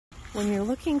When you're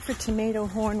looking for tomato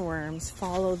hornworms,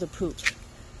 follow the poop,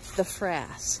 the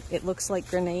frass. It looks like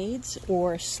grenades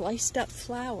or sliced up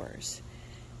flowers.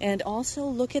 And also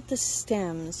look at the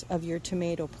stems of your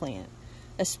tomato plant,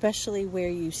 especially where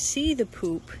you see the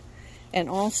poop and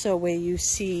also where you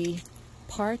see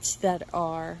parts that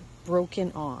are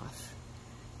broken off.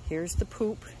 Here's the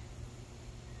poop.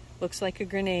 Looks like a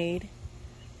grenade.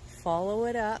 Follow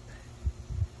it up.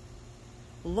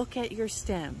 Look at your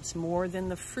stems more than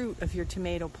the fruit of your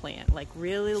tomato plant. Like,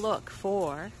 really look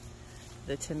for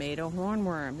the tomato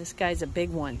hornworm. This guy's a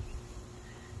big one,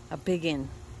 a biggin.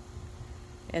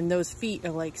 And those feet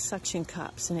are like suction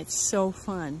cups, and it's so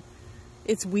fun.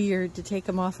 It's weird to take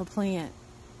them off a plant.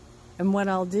 And what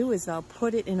I'll do is I'll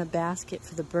put it in a basket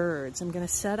for the birds. I'm going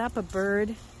to set up a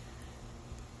bird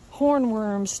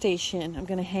hornworm station. I'm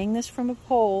going to hang this from a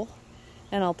pole,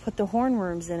 and I'll put the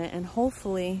hornworms in it, and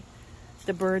hopefully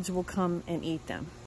the birds will come and eat them.